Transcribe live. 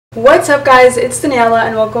What's up guys, it's Daniela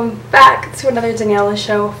and welcome back to another Daniela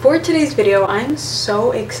show. For today's video, I'm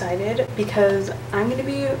so excited because I'm going to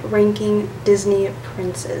be ranking Disney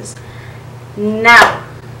princes. Now,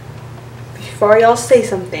 before y'all say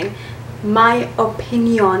something, my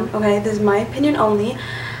opinion, okay, this is my opinion only,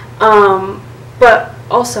 but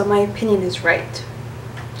also my opinion is right.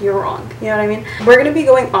 You're wrong, you know what I mean? We're going to be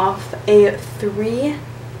going off a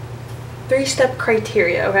three-step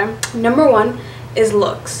criteria, okay? Number one is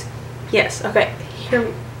looks. Yes, okay,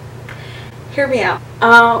 hear me out.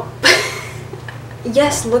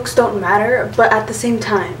 Yes, looks don't matter, but at the same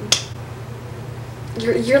time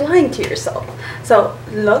you're lying to yourself. So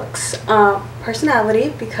looks,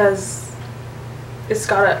 personality, because it's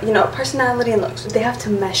gotta, you know, personality and looks, they have to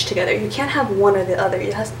mesh together. You can't have one or the other.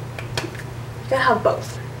 You gotta have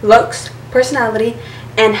both. Looks, personality,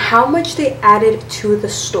 and how much they added to the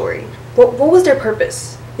story. What was their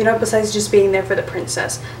purpose? You know, besides just being there for the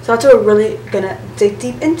princess. So that's what we're really gonna dig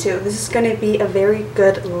deep into. This is gonna be a very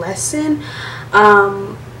good lesson,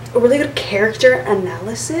 a really good character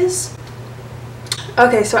analysis.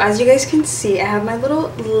 Okay, so as you guys can see, I have my little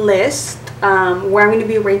list where I'm gonna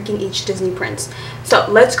be ranking each Disney prince. So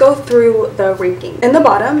let's go through the ranking. In the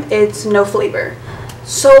bottom, it's no flavor.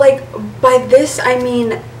 So like by this I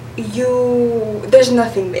mean there's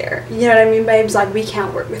nothing there, you know what I mean, babes? Like, we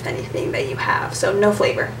can't work with anything that you have, so no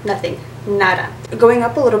flavor, nothing, nada. Going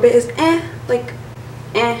up a little bit is like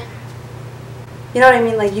you know what I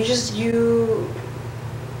mean? Like, you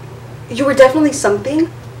were definitely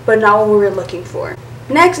something, but not what we were looking for.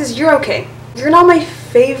 Next is you're okay. You're not my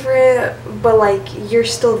favorite, but like you're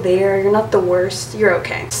still there. You're not the worst, you're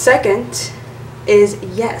okay. Second is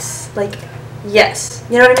yes, like yes,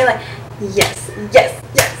 you know what I mean? Like yes, yes,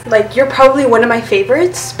 yes. Like, you're probably one of my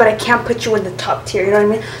favorites, but I can't put you in the top tier, you know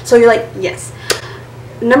what I mean? So you're like, yes.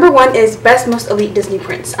 Number one is best most elite Disney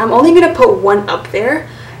prince. I'm only gonna put one up there,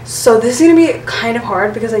 so this is gonna be kind of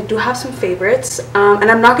hard because I do have some favorites, and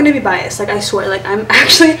I'm not gonna be biased, like, I swear. Like, I'm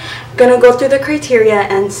actually gonna go through the criteria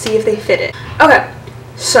and see if they fit it. Okay,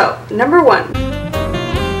 so number one,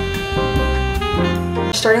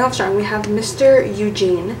 starting off strong, we have Mr.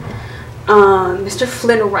 Eugene, Mr.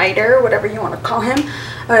 Flynn Rider, whatever you want to call him.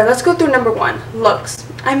 Alright, let's go through number one. Looks.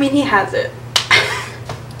 I mean, he has it.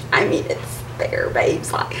 I mean, it's there,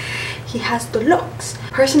 babes. Like, he has the looks.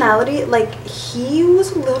 Personality, like, he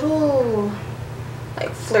was a little,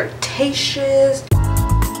 like, flirtatious.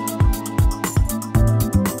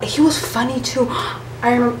 He was funny too.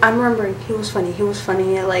 I'm remembering, he was funny. He was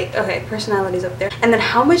funny. Like, okay, personality's up there. And then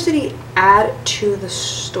how much did he add to the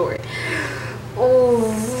story? Oh,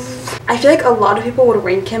 I feel like a lot of people would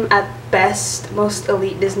rank him at best most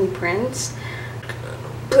elite Disney prince,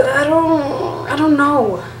 but I don't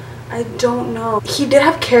know. I don't know. He did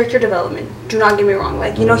have character development, do not get me wrong.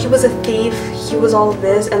 Like, you know, he was a thief, he was all of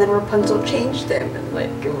this, and then Rapunzel changed him, and like,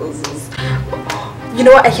 it was just, you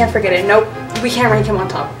know what, I can't forget it. Nope, we can't rank him on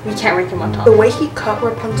top. We can't rank him on top. The way he cut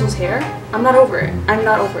Rapunzel's hair, I'm not over it. I'm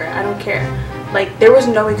not over it. I don't care. Like, there was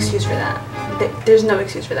no excuse for that. There's no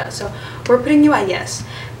excuse for that. So we're putting you at yes,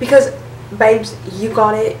 because babes, you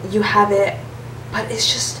got it, you have it, but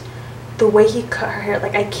it's just the way he cut her hair.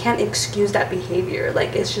 Like, I can't excuse that behavior.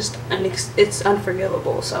 Like, it's just it's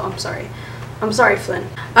unforgivable. So I'm sorry, Flynn.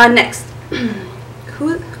 Next, who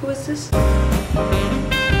is this?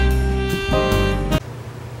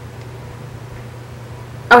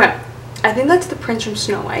 Okay, I think that's the prince from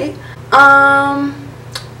Snow White.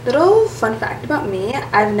 Little fun fact about me,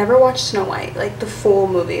 I've never watched Snow White, like the full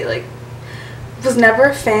movie. Like, was never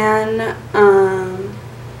a fan.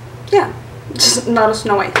 Yeah, just not a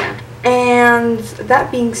Snow White fan. And that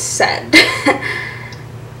being said,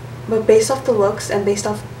 but based off the looks and based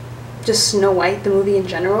off just Snow White, the movie in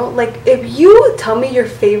general, like, if you tell me your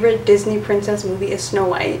favorite Disney princess movie is Snow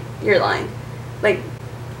White, you're lying. Like,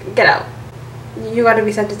 get out. You gotta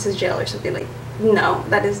be sentenced to jail or something. Like, no,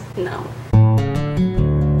 that is no.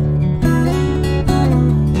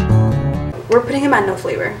 We're putting him at no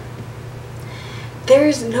flavor.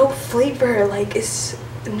 There's no flavor. Like, it's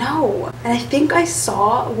no. And I think I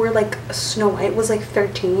saw where like Snow White was like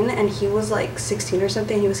 13 and he was like 16 or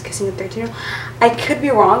something. He was kissing a 13-year-old. I could be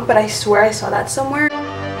wrong, but I swear I saw that somewhere.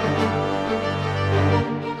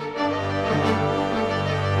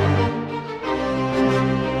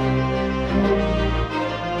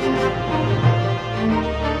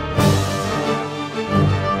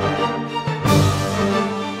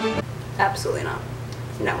 Absolutely not.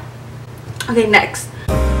 No. Okay, next.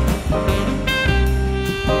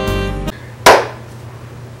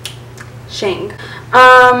 Shang.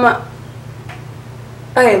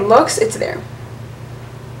 Okay, looks, it's there.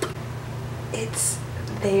 It's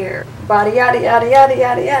there. Body yada yada yada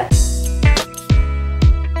yada yada.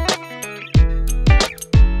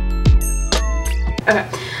 Okay,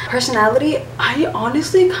 personality, I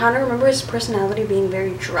honestly kind of remember his personality being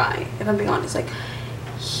very dry, if I'm being honest. Like,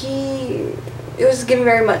 it was giving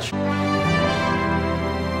very much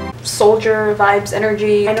soldier vibes,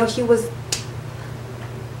 energy. I know he was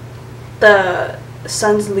the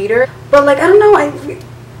Sun's leader, but like, I don't know, I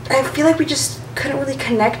feel like we just couldn't really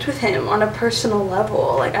connect with him on a personal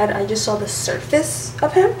level. Like, I just saw the surface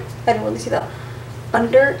of him. I didn't really see the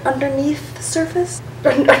underneath the surface.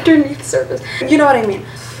 Underneath the surface, you know what I mean.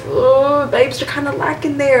 Oh, babes are kind of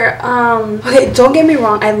lacking there. Okay, don't get me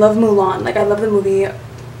wrong, I love Mulan, like I love the movie,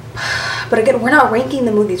 but again, we're not ranking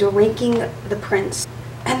the movies, we're ranking the prince.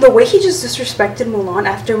 And the way he just disrespected Mulan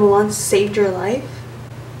after Mulan saved your life,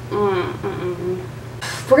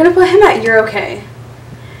 we're gonna put him at "you're okay,"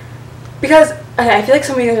 because okay, I feel like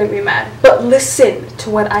some of you guys are gonna be mad, but listen to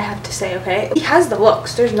what I have to say. Okay, he has the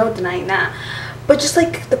looks, there's no denying that, but just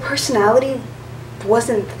like the personality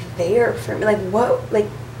wasn't there for me. Like, what, like,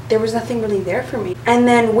 there was nothing really there for me. And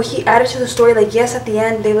then what he added to the story, like, yes, at the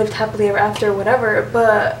end they lived happily ever after or whatever,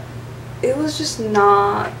 but it was just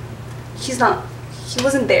not, he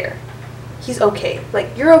wasn't there. He's okay.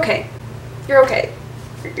 Like, you're okay, you're okay,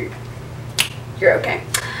 you're okay.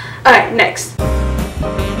 All right, next.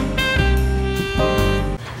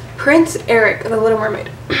 Prince Eric, the Little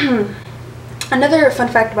Mermaid. Another fun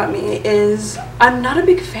fact about me is I'm not a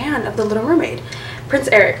big fan of the Little Mermaid. Prince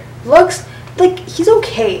Eric looks like he's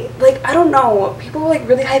okay. Like, I don't know, people like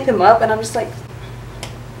really hype him up and I'm just like,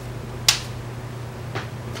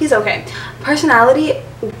 he's okay. Personality,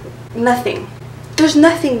 nothing. There's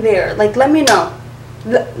nothing there. Like, let me know.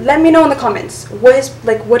 Let me know in the comments what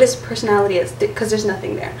his personality is, because there's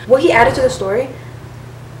nothing there. What he added to the story,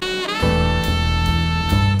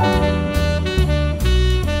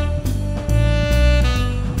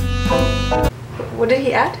 what did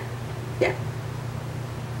he add?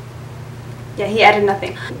 Yeah, he added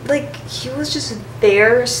nothing. Like, he was just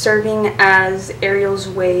there serving as Ariel's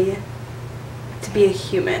way to be a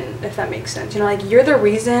human, if that makes sense. You know, like, you're the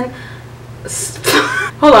reason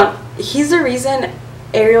hold on, he's the reason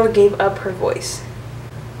Ariel gave up her voice.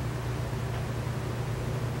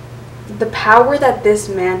 The power that this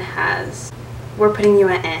man has, we're putting you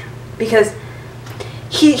at eh, because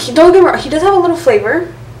he don't get me wrong, he does have a little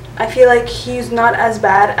flavor. I feel like he's not as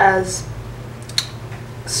bad as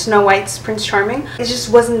Snow White's Prince Charming. It just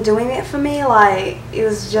wasn't doing it for me. Like, it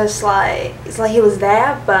was just like, it's like he was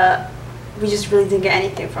there, but we just really didn't get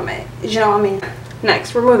anything from it. You know what I mean?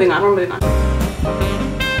 Next, we're moving on.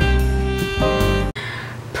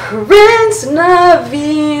 Prince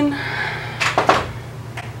Naveen.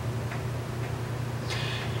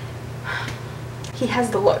 He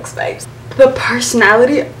has the looks, babes. The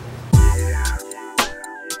personality,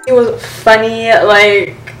 it was funny,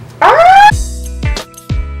 like,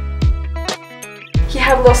 he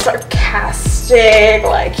had a little sarcastic,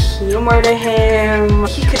 like, humor to him.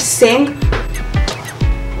 He could sing.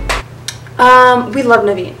 We love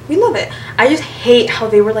Naveen. We love it. I just hate how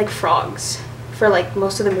they were like frogs for like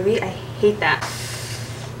most of the movie. I hate that.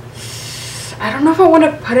 I don't know if I want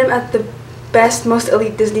to put him at the best, most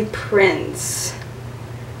elite Disney prince,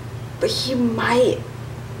 but he might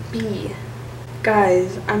be.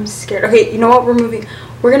 Guys, I'm scared. Okay, you know what?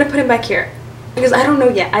 We're gonna put him back here because I don't know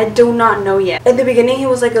yet. I do not know yet. At the beginning, he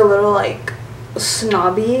was like a little like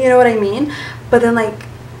snobby, you know what I mean? But then like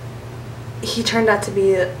he turned out to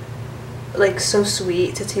be like so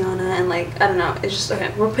sweet to Tiana, and like, I don't know, it's just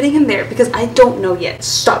okay. We're putting him there because I don't know yet.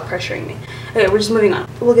 Stop pressuring me. Okay, we're just moving on.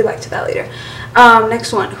 We'll get back to that later.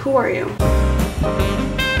 Next one. Who are you?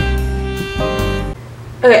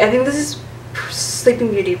 Okay, I think this is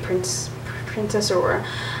Sleeping Beauty, Princess Aurora.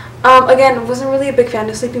 Again, wasn't really a big fan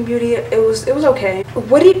of Sleeping Beauty. It was okay.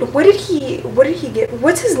 What did he get?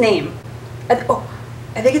 What's his name? I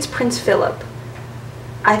think it's Prince Philip.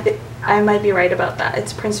 I might be right about that.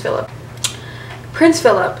 It's Prince Philip. Prince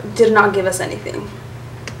Philip did not give us anything.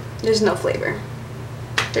 There's no flavor.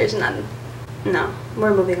 There's none. No,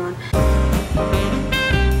 we're moving on.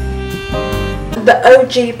 The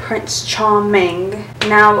OG Prince Charming.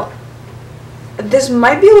 Now, this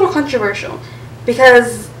might be a little controversial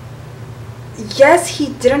because yes, he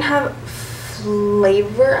didn't have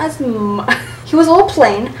flavor as much. He was a little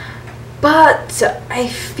plain, but I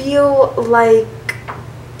feel like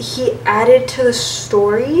he added to the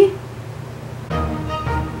story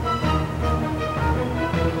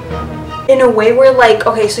in a way where, like,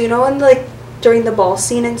 okay, so you know when like during the ball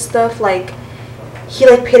scene and stuff, like he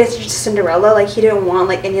like paid attention to Cinderella, like he didn't want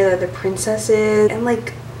like any of the other princesses, and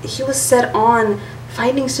like he was set on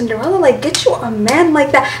finding Cinderella. Like, get you a man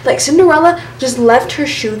like that. Like, Cinderella just left her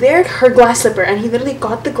shoe there, her glass slipper, and he literally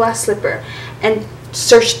got the glass slipper and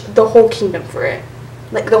searched the whole kingdom for it,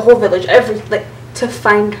 like the whole village, like to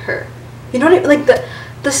find her. You know what I mean? Like,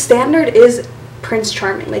 the standard is Prince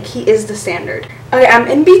Charming. Like, he is the standard. Okay, I'm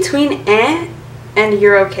in between and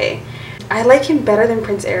you're okay. I like him better than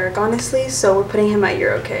Prince Eric, honestly, so we're putting him at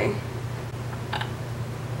you're okay.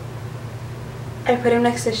 I put him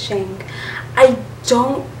next to Shang. I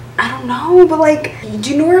don't know, but like,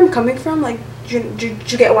 do you know where I'm coming from? Like, do you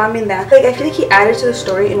get what I mean? That, like, I feel like he added to the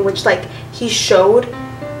story in which, like, he showed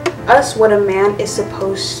us what a man is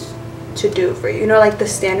supposed to do for you. You know, like, the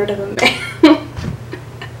standard of a man.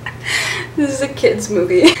 This is a kid's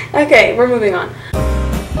movie. Okay, we're moving on.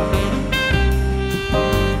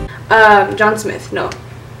 John Smith, no.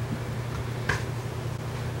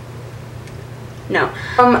 No.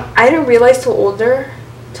 I didn't realize till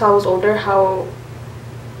I was older how,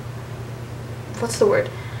 what's the word?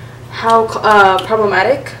 How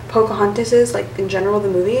problematic Pocahontas is, like, in general, the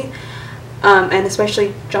movie. And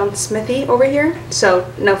especially John Smithy over here.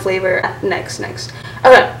 So, no flavor. Next.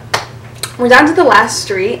 Okay. We're down to the last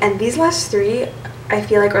three, and these last three I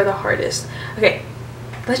feel like are the hardest. Okay.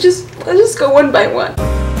 Let's just go one by one.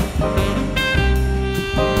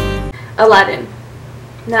 Aladdin.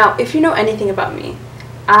 Now, if you know anything about me,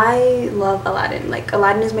 I love Aladdin. Like,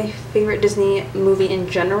 Aladdin is my favorite Disney movie in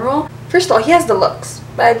general. First of all, he has the looks.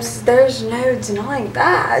 Babes, there's no denying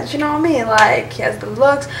that. You know what I mean? Like, he has the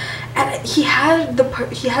looks, and he has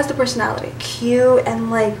the personality. Cute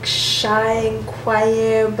and like shy and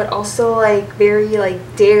quiet, but also like very like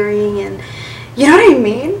daring, and you know what I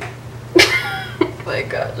mean? Oh my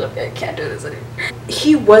gosh, okay, I can't do this anymore.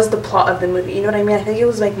 He was the plot of the movie, you know what I mean? I think it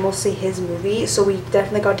was like mostly his movie, so we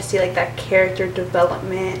definitely got to see like that character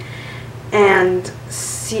development and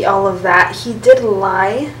see all of that. He did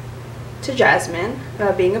lie to Jasmine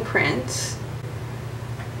about being a prince,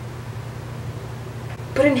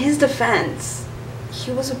 but in his defense,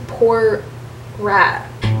 he was a poor rat.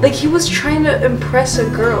 Like, he was trying to impress a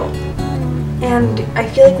girl, and I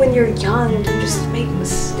feel like when you're young, you just make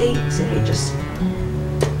mistakes and you just, you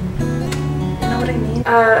know what I mean?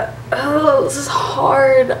 Oh, this is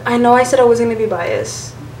hard. I know I said I wasn't gonna be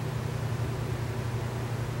biased,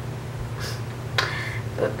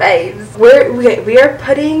 but babes, we are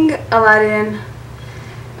putting Aladdin.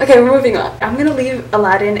 Okay, we're moving on. I'm gonna leave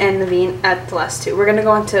Aladdin and Naveen at the last two. We're gonna go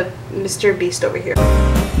on to Mr. Beast over here.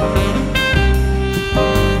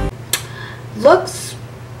 Looks,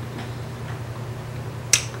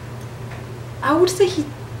 I would say he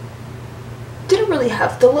didn't really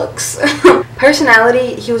have the looks.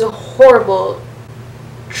 Personality, he was a horrible,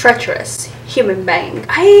 treacherous human being.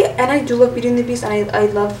 I do love Beauty and the Beast, and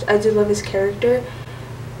I do love his character.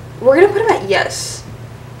 We're gonna put him at yes,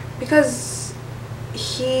 because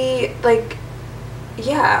he, like,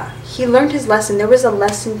 yeah, he learned his lesson. There was a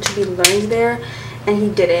lesson to be learned there, and he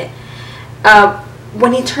did it.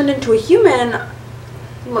 When he turned into a human,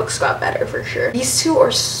 looks got better for sure. These two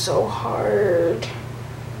are so hard.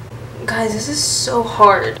 Guys, this is so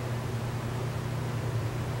hard.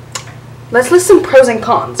 Let's list some pros and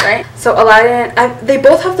cons, right? So Aladdin, they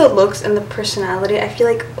both have the looks and the personality. I feel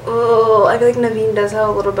like Naveen does have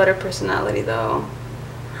a little better personality though.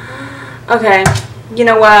 Okay, you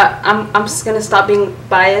know what? I'm just gonna stop being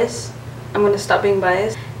biased. I'm gonna stop being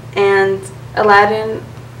biased. And Aladdin,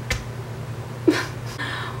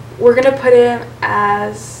 we're gonna put him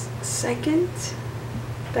as second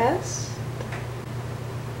best.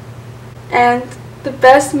 And the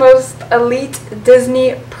best, most elite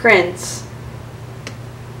Disney prince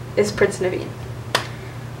is Prince Naveen.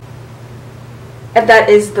 And that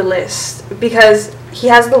is the list, because he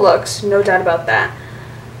has the looks, no doubt about that.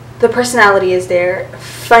 The personality is there,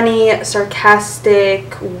 funny,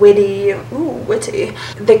 sarcastic, witty.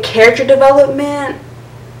 The character development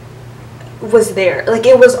was there. Like,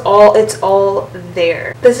 it's all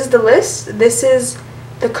there. This is the list. This is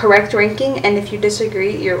the correct ranking, and if you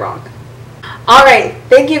disagree, you're wrong. Alright,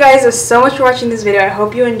 thank you guys so much for watching this video. I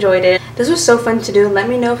hope you enjoyed it. This was so fun to do. Let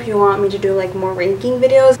me know if you want me to do like more ranking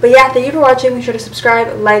videos. But yeah, thank you for watching. Make sure to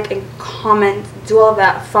subscribe, like, and comment. Do all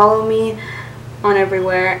that. Follow me on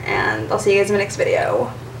everywhere, and I'll see you guys in my next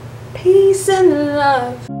video. Peace and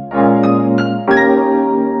love.